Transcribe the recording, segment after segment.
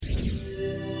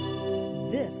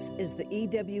This is the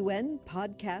EWN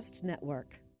Podcast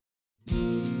Network.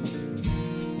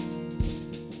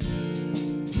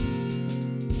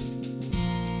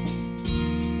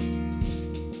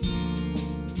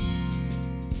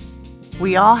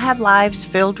 We all have lives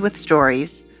filled with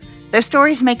stories. Those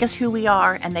stories make us who we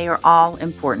are, and they are all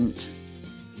important.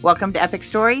 Welcome to Epic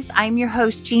Stories. I'm your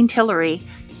host, Jean Tillery,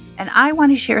 and I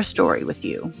want to share a story with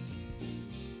you.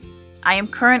 I am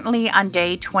currently on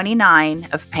day 29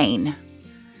 of pain.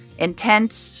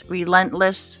 Intense,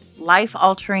 relentless,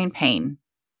 life-altering pain.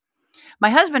 My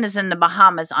husband is in the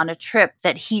Bahamas on a trip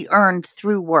that he earned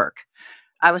through work.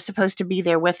 I was supposed to be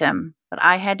there with him, but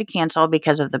I had to cancel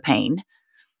because of the pain.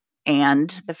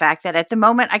 And the fact that at the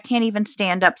moment I can't even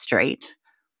stand up straight,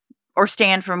 or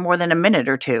stand for more than a minute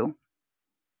or two,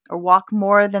 or walk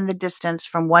more than the distance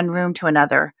from one room to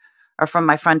another, or from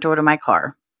my front door to my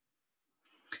car.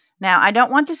 Now, I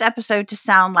don't want this episode to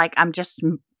sound like I'm just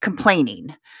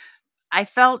complaining. I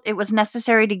felt it was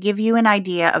necessary to give you an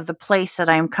idea of the place that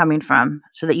I am coming from,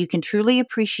 so that you can truly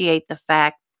appreciate the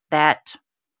fact that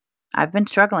I've been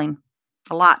struggling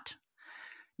a lot.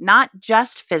 Not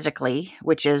just physically,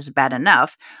 which is bad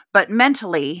enough, but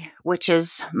mentally, which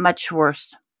is much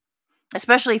worse,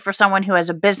 especially for someone who has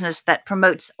a business that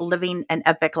promotes living an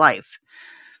epic life,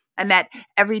 and that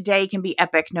every day can be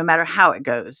epic no matter how it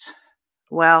goes.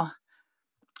 Well,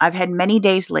 I've had many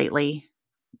days lately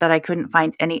that I couldn't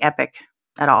find any epic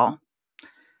at all,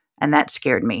 and that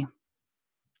scared me.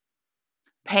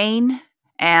 Pain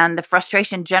and the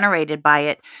frustration generated by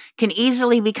it can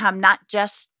easily become not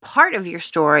just part of your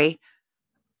story,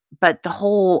 but the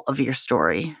whole of your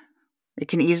story. It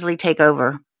can easily take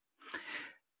over.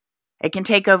 It can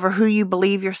take over who you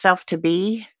believe yourself to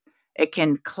be. It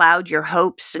can cloud your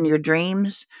hopes and your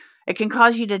dreams. It can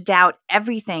cause you to doubt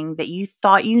everything that you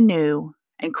thought you knew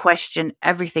and question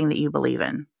everything that you believe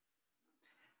in.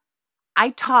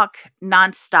 I talk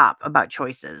nonstop about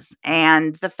choices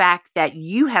and the fact that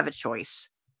you have a choice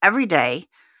every day,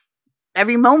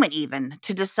 every moment even,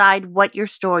 to decide what your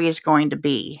story is going to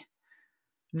be.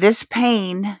 This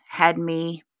pain had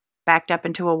me backed up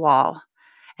into a wall,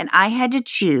 and I had to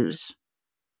choose,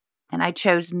 and I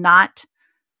chose not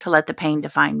to let the pain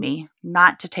define me,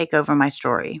 not to take over my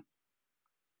story.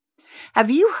 Have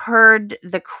you heard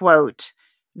the quote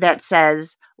that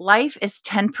says, life is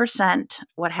 10%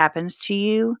 what happens to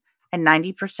you and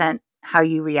 90% how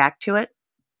you react to it?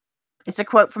 It's a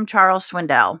quote from Charles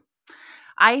Swindoll.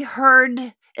 I heard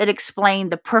it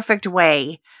explained the perfect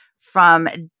way from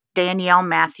Danielle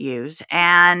Matthews,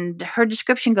 and her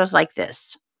description goes like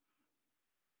this.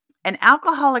 An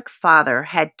alcoholic father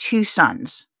had two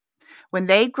sons. When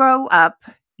they grow up,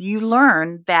 you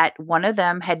learn that one of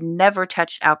them had never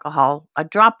touched alcohol, a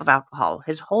drop of alcohol,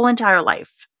 his whole entire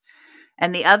life.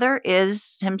 And the other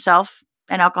is himself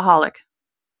an alcoholic.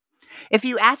 If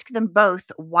you ask them both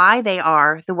why they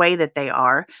are the way that they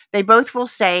both will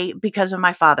say, because of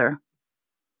my father.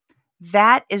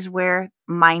 That is where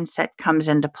mindset comes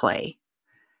into play.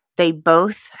 They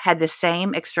both had the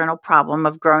same external problem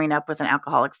of growing up with an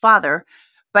alcoholic father,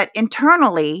 but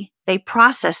internally, they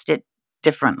processed it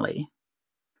differently.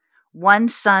 One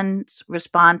son's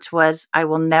response was, I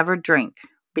will never drink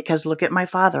because look at my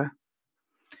father.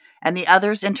 And the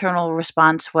other's internal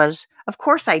response was, of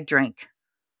course I drink.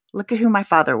 Look at who my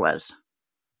father was.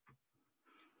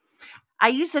 I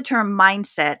use the term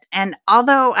mindset, and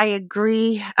although I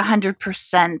agree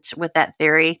 100% with that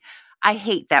theory, I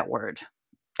hate that word.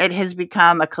 It has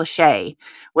become a cliche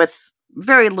with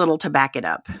very little to back it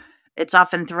up. It's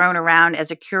often thrown around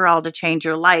as a cure-all to change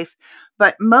your life,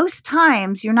 but most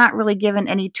times you're not really given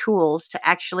any tools to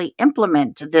actually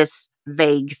implement this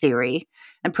vague theory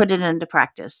and put it into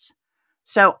practice.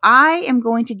 So I am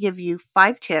going to give you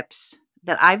 5 tips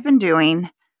that I've been doing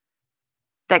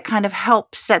that kind of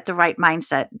help set the right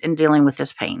mindset in dealing with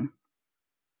this pain.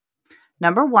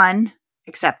 Number 1,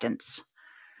 acceptance.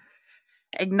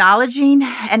 Acknowledging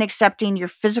and accepting your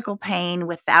physical pain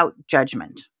without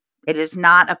judgment. It is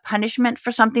not a punishment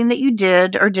for something that you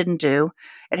did or didn't do.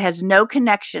 It has no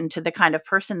connection to the kind of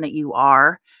person that you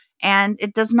are, and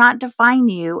it does not define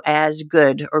you as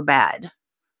good or bad.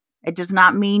 It does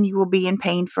not mean you will be in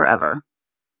pain forever.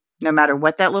 No matter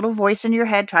what that little voice in your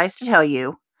head tries to tell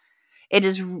you, it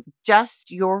is just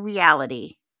your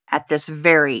reality at this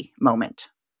very moment.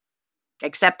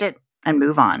 Accept it and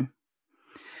move on.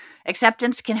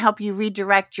 Acceptance can help you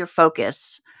redirect your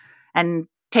focus and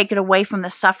take it away from the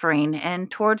suffering and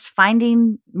towards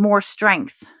finding more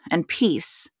strength and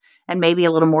peace and maybe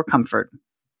a little more comfort.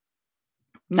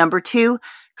 Number 2,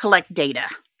 collect data.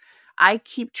 I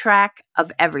keep track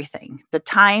of everything, the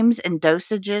times and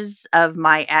dosages of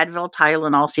my Advil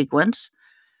Tylenol sequence.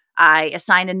 I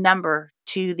assign a number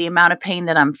to the amount of pain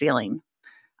that I'm feeling.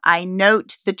 I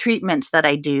note the treatments that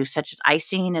I do, such as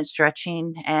icing and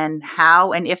stretching, and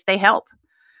how and if they help.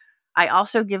 I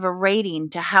also give a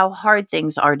rating to how hard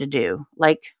things are to do,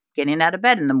 like getting out of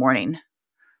bed in the morning.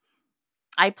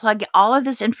 I plug all of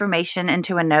this information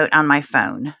into a note on my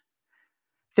phone.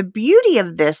 The beauty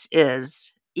of this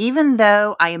is, even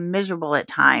though I am miserable at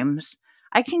times,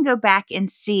 I can go back and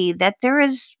see that there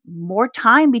is more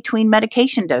time between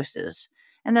medication doses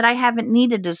and that I haven't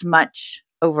needed as much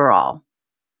overall.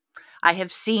 I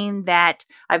have seen that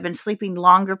I've been sleeping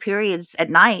longer periods at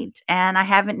night and I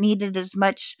haven't needed as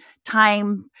much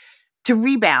time to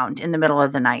rebound in the middle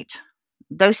of the night.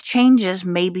 Those changes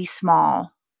may be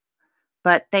small,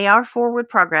 but they are forward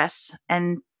progress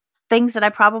and things that I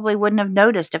probably wouldn't have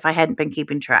noticed if I hadn't been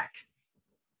keeping track.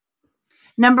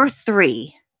 Number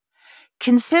 3,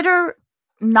 consider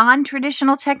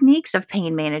non-traditional techniques of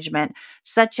pain management,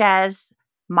 such as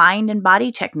mind and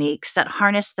body techniques that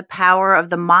harness the power of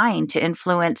the mind to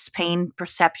influence pain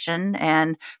perception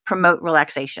and promote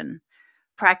relaxation.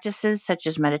 Practices such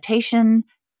as meditation,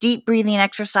 deep breathing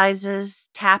exercises,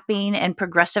 tapping, and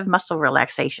progressive muscle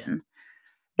relaxation.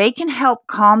 They can help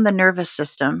calm the nervous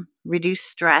system, reduce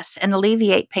stress, and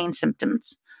alleviate pain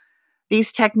symptoms.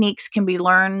 These techniques can be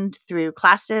learned through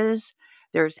classes.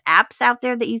 There's apps out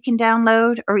there that you can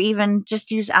download or even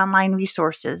just use online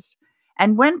resources.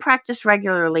 And when practiced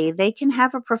regularly, they can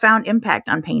have a profound impact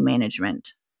on pain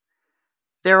management.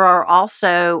 There are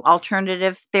also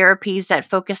alternative therapies that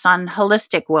focus on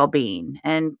holistic well-being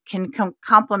and can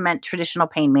complement traditional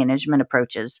pain management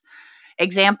approaches.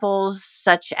 Examples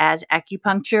such as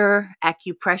acupuncture,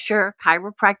 acupressure,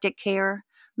 chiropractic care,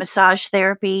 massage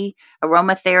therapy,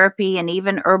 aromatherapy, and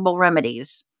even herbal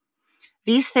remedies.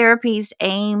 These therapies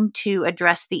aim to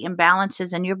address the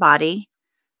imbalances in your body,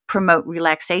 promote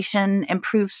relaxation,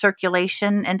 improve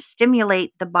circulation, and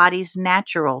stimulate the body's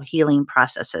natural healing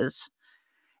processes.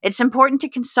 It's important to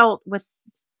consult with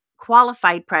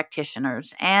qualified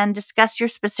practitioners and discuss your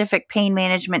specific pain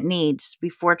management needs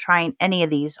before trying any of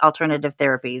these alternative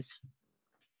therapies.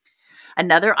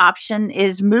 Another option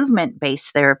is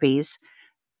movement-based therapies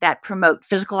that promote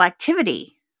physical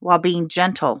activity while being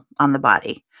gentle on the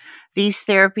body. These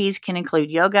therapies can include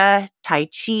yoga, tai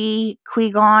chi,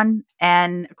 qigong,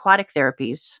 and aquatic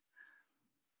therapies.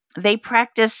 They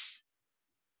practice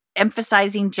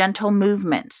emphasizing gentle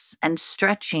movements and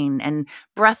stretching and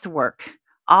breath work,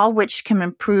 all which can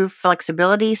improve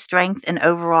flexibility, strength, and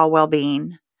overall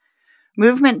well-being.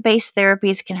 Movement-based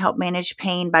therapies can help manage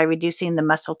pain by reducing the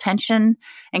muscle tension,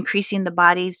 increasing the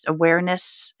body's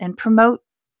awareness, and promote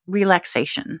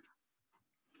relaxation.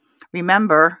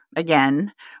 Remember,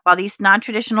 again, while these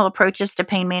non-traditional approaches to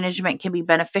pain management can be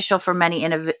beneficial for many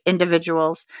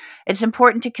individuals, it's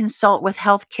important to consult with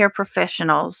healthcare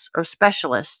professionals or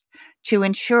specialists to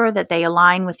ensure that they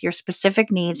align with your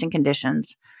specific needs and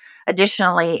conditions.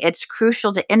 Additionally, it's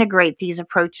crucial to integrate these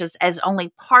approaches as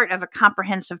only part of a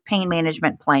comprehensive pain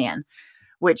management plan,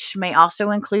 which may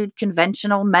also include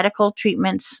conventional medical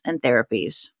treatments and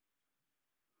therapies.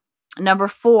 Number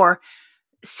 4,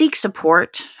 seek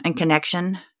support and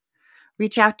connection.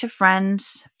 Reach out to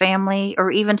friends, family,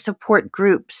 or even support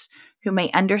groups who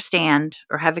may understand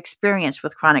or have experience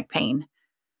with chronic pain.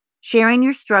 Sharing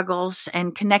your struggles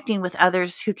and connecting with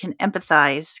others who can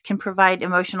empathize can provide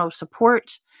emotional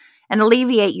support and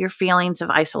alleviate your feelings of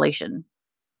isolation.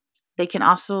 They can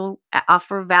also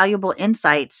offer valuable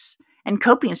insights and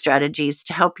coping strategies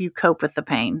to help you cope with the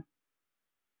pain.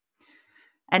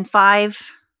 And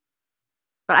 5,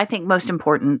 but I think most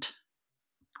important,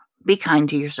 be kind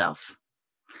to yourself.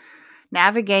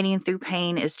 Navigating through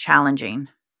pain is challenging.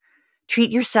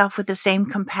 Treat yourself with the same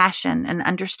compassion and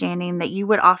understanding that you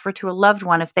would offer to a loved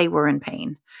one if they were in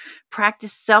pain.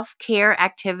 Practice self-care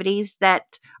activities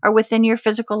that are within your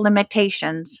physical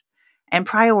limitations and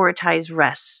prioritize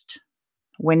rest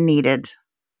when needed.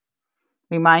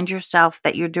 Remind yourself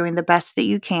that you're doing the best that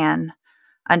you can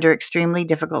under extremely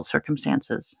difficult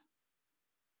circumstances.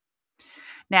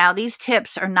 Now, these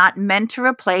tips are not meant to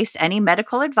replace any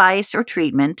medical advice or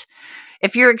treatment.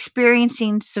 If you're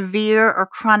experiencing severe or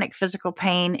chronic physical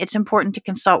pain, it's important to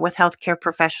consult with healthcare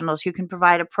professionals who can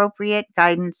provide appropriate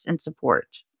guidance and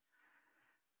support.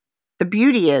 The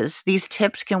beauty is these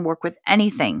tips can work with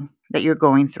anything that you're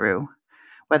going through,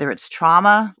 whether it's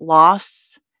trauma,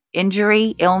 loss,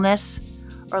 injury, illness,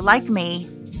 or like me,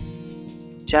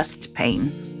 just pain.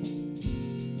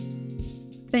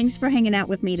 Thanks for hanging out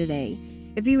with me today.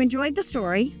 If you enjoyed the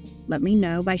story, let me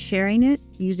know by sharing it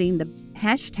using the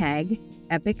hashtag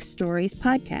Epic Stories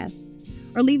Podcast,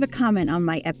 or leave a comment on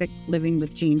my Epic Living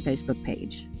with Jean Facebook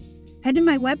page. Head to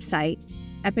my website,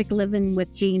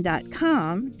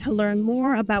 epiclivingwithjean.com, to learn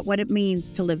more about what it means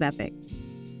to live epic.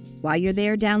 While you're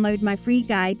there, download my free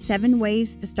guide, 7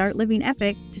 Ways to Start Living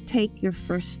Epic, to take your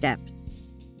first steps.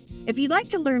 If you'd like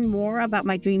to learn more about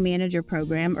my Dream Manager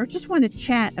program, or just want to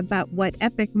chat about what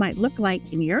epic might look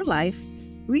like in your life,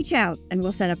 reach out and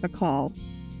we'll set up a call.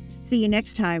 See you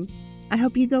next time. I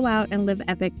hope you go out and live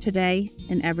epic today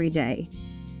and every day.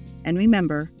 And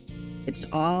remember, it's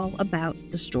all about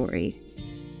the story.